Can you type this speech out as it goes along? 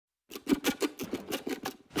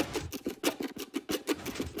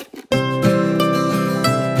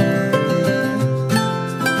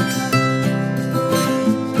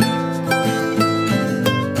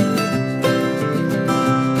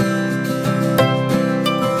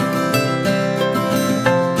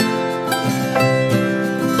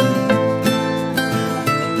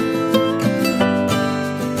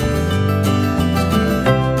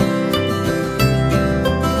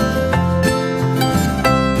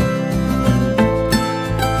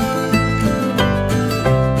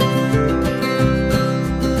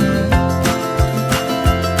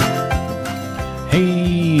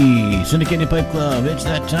Pipe Club. It's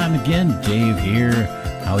that time again. Dave here.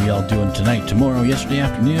 How y'all doing tonight, tomorrow, yesterday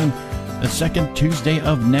afternoon, the second Tuesday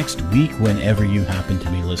of next week, whenever you happen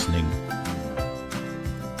to be listening.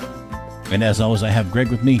 And as always, I have Greg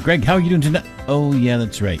with me. Greg, how are you doing tonight? Oh, yeah,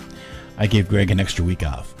 that's right. I gave Greg an extra week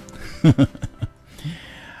off.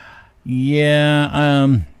 Yeah,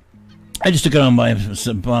 I just took it on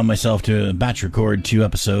myself to batch record 2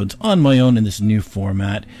 episodes on my own in this new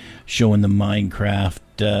format, showing the Minecraft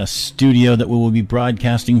studio that we will be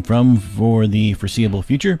broadcasting from for the foreseeable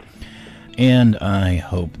future. And I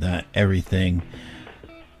hope that everything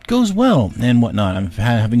goes well and whatnot. I'm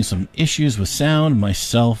having some issues with sound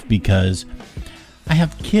myself because I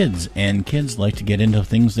have kids, and kids like to get into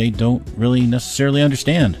things they don't really necessarily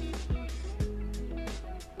understand.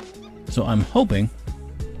 So I'm hoping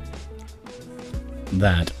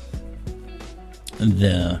that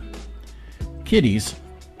the kiddies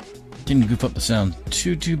didn't goof up the sound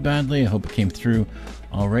too badly. I hope it came through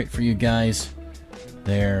all right for you guys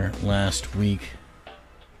there last week.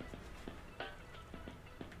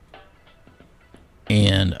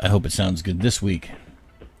 And I hope it sounds good this week.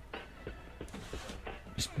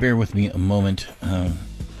 Just bear with me a moment. I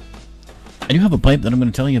do have a pipe that I'm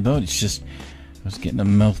going to tell you about. It's just, I was getting a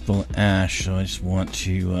mouthful of ash, so I just want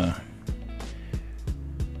to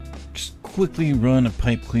just quickly run a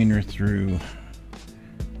pipe cleaner through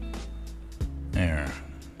there.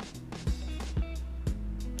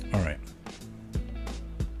 Alright.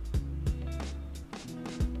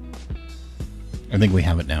 I think we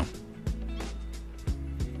have it now.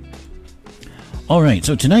 Alright,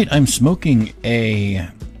 so tonight I'm smoking a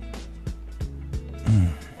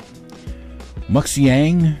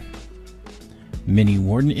Muxiang Mini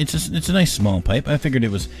Warden. It's a nice small pipe. I figured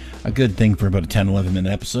it was a good thing for about a 10-11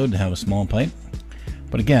 minute episode to have a small pipe.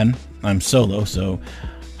 But again, I'm solo, so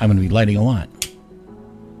I'm going to be lighting a lot.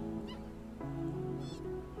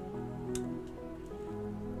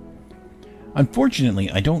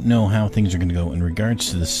 Unfortunately, I don't know how things are going to go in regards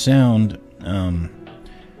to the sound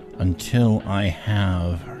until I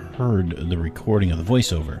have heard the recording of the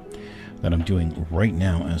voiceover that I'm doing right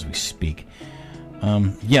now as we speak.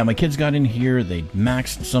 Yeah, my kids got in here, they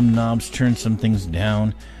maxed some knobs, turned some things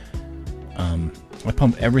down. I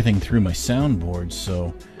pump everything through my soundboard,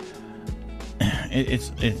 so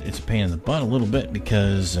it's a pain in the butt a little bit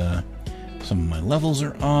because some of my levels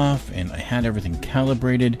are off, and I had everything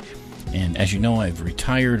calibrated. And as you know, I've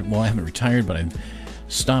retired. Well, I haven't retired, but I've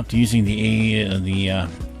stopped using the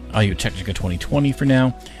Audio-Technica 2020 for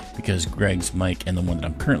now, because Greg's mic and the one that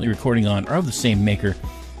I'm currently recording on are of the same maker,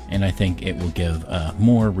 and I think it will give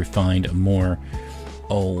more refined, more,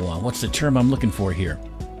 what's the term I'm looking for here?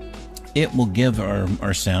 It will give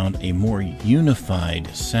our sound a more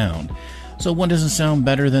unified sound. So one doesn't sound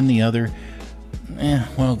better than the other.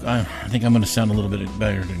 Well, I think I'm going to sound a little bit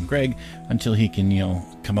better than Greg until he can,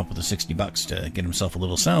 come up with the $60 to get himself a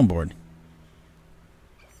little soundboard.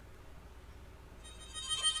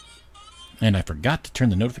 And I forgot to turn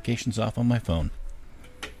the notifications off on my phone.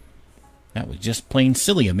 That was just plain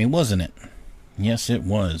silly of me, wasn't it? Yes, it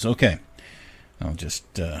was. Okay. I'll just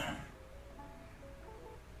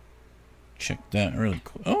check that really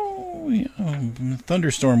quick. Oh, yeah.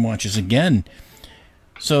 Thunderstorm watches again.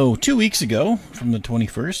 So 2 weeks ago, from the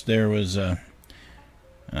 21st, there was a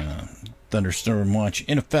thunderstorm watch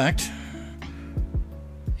in effect.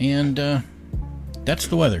 And that's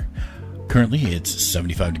the weather. Currently, it's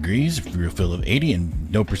 75 degrees, real fill of 80,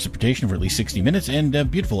 and no precipitation for at least 60 minutes, and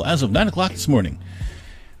beautiful as of 9 o'clock this morning.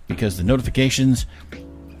 Because the notifications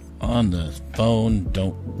on the phone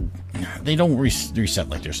don't reset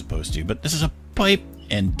like they're supposed to. But this is a pipe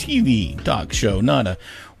and TV talk show, not a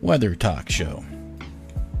weather talk show.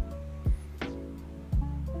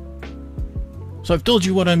 So I've told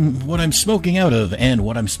you what I'm smoking out of, and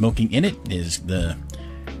what I'm smoking in it is the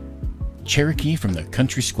Cherokee from the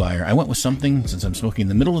Country Squire. I went with something, since I'm smoking in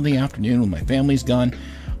the middle of the afternoon when my family's gone,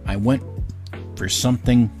 I went for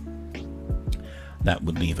something that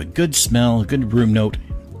would leave a good smell, a good room note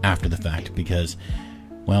after the fact, because,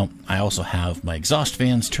 well, I also have my exhaust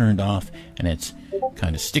fans turned off, and it's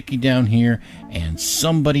kind of sticky down here, and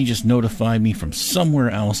somebody just notified me from somewhere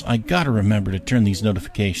else. I gotta remember to turn these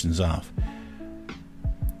notifications off.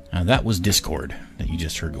 That was Discord that you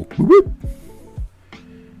just heard go whoop.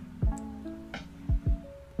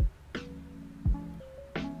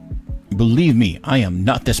 Believe me, I am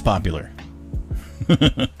not this popular.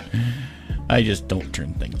 I just don't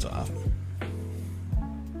turn things off.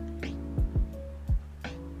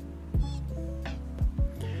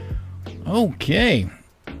 Okay.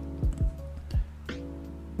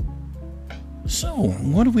 So,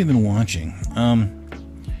 what have we been watching?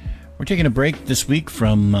 We're taking a break this week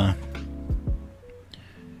from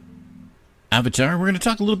Avatar. We're going to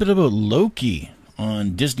talk a little bit about Loki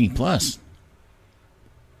on Disney Plus.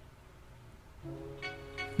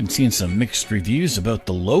 Been seeing some mixed reviews about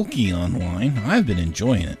the Loki online. I've been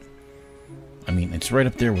enjoying it. I mean, it's right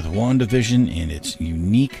up there with WandaVision, and it's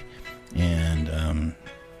unique. And I'm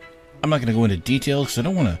not going to go into details because I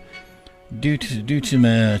don't want to do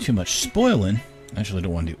too much spoiling. Actually, I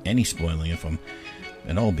don't want to do any spoiling if I'm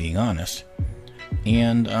at all being honest.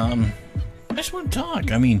 And I just want to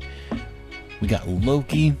talk. I mean, we got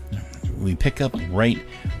Loki. We pick up right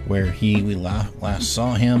where we last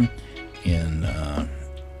saw him in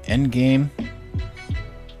Endgame,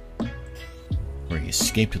 where he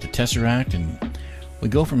escaped with the Tesseract, and we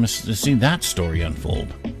go from to see that story unfold.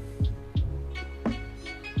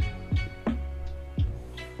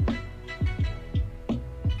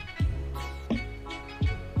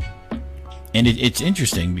 And it's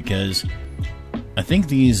interesting because I think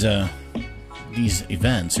these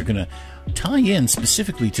events are going to tie in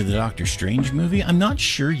specifically to the Doctor Strange movie. I'm not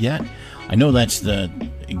sure yet. I know that's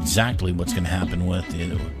exactly what's going to happen with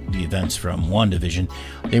the events from WandaVision.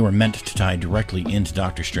 They were meant to tie directly into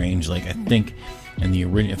Doctor Strange. Like, I think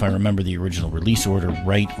if I remember the original release order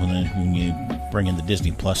right, when you bring in the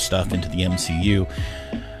Disney Plus stuff into the MCU,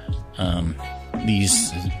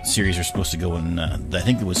 these series are supposed to go in, I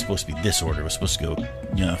think it was supposed to be this order. It was supposed to go,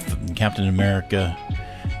 Captain America.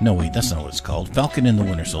 No, wait, that's not what it's called. Falcon and the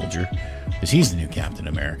Winter Soldier, because he's the new Captain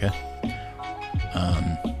America.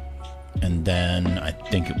 And then I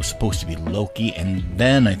think it was supposed to be Loki, and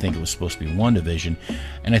then I think it was supposed to be WandaVision.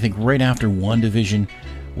 And I think right after WandaVision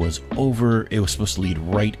was over, it was supposed to lead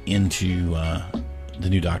right into the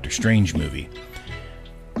new Doctor Strange movie.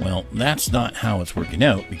 Well, that's not how it's working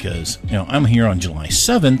out, because I'm here on July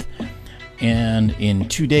 7th, and in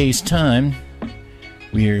 2 days' time,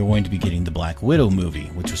 we are going to be getting the Black Widow movie,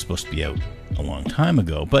 which was supposed to be out a long time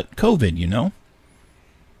ago. But COVID,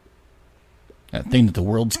 that thing that the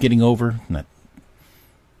world's getting over, that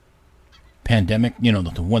pandemic,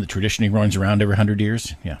 the one that traditionally runs around every 100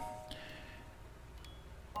 years, yeah.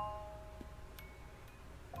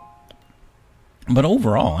 But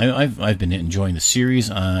overall, I've been enjoying the series.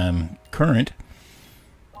 I'm current,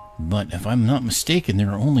 but if I'm not mistaken, there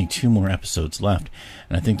are only 2 more episodes left,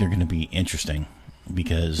 and I think they're going to be interesting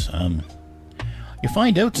because you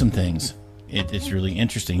find out some things. It's really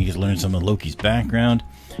interesting. You get to learn some of Loki's background.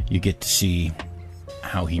 You get to see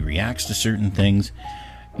how he reacts to certain things.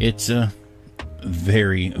 It's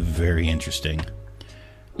very, very interesting,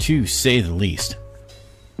 to say the least.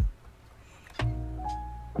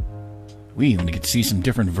 We even get to see some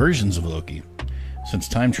different versions of Loki, since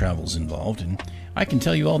time travel's involved, and I can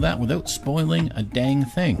tell you all that without spoiling a dang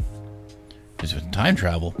thing. Because with time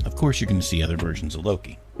travel, of course you're going to see other versions of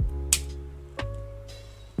Loki.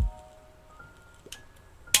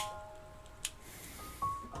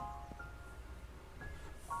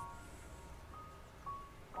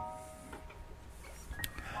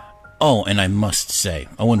 Oh, and I must say,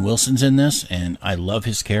 Owen Wilson's in this, and I love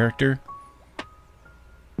his character.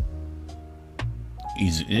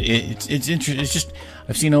 It's interesting. It's just,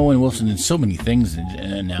 I've seen Owen Wilson in so many things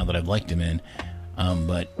now that I've liked him in,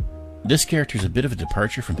 but this character is a bit of a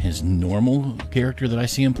departure from his normal character that I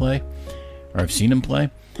see him play, or I've seen him play,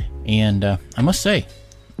 and I must say,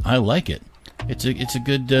 I like it. It's a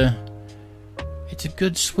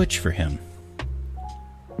good switch for him.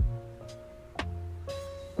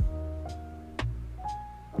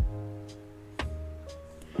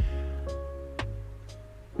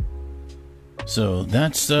 So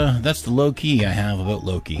that's the low key I have about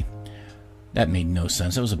Loki. That made no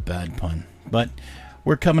sense. That was a bad pun. But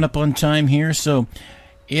we're coming up on time here, so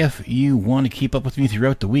if you want to keep up with me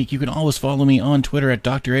throughout the week, you can always follow me on Twitter at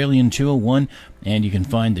DrAlien201, and you can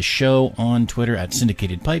find the show on Twitter at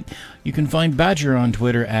Syndicated Pipe. You can find Badger on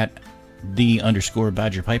Twitter at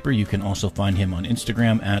 _Badger Piper. You can also find him on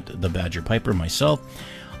Instagram at the Badger Piper, myself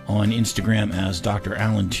on Instagram as Dr.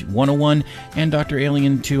 Allen 101 and Dr.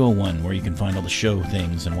 Alien 201, where you can find all the show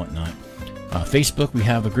things and whatnot. Facebook, we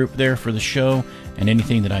have a group there for the show, and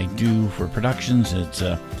anything that I do for productions, it's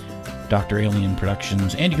Dr. Alien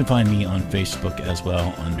Productions, and you can find me on Facebook as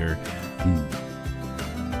well under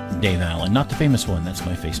Dave Allen. Not the famous one, that's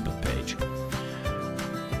my Facebook page.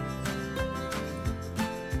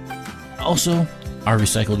 Also, our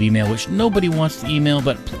recycled email, which nobody wants to email,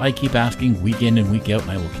 but I keep asking week in and week out,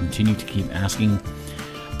 and I will continue to keep asking.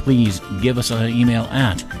 Please give us an email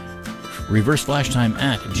at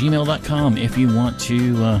reverseflashtime@gmail.com if you want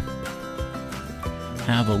to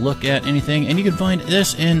have a look at anything. And you can find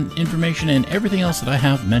this and information and everything else that I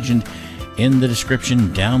have mentioned in the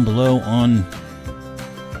description down below on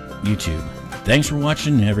YouTube. Thanks for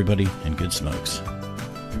watching, everybody, and good smokes.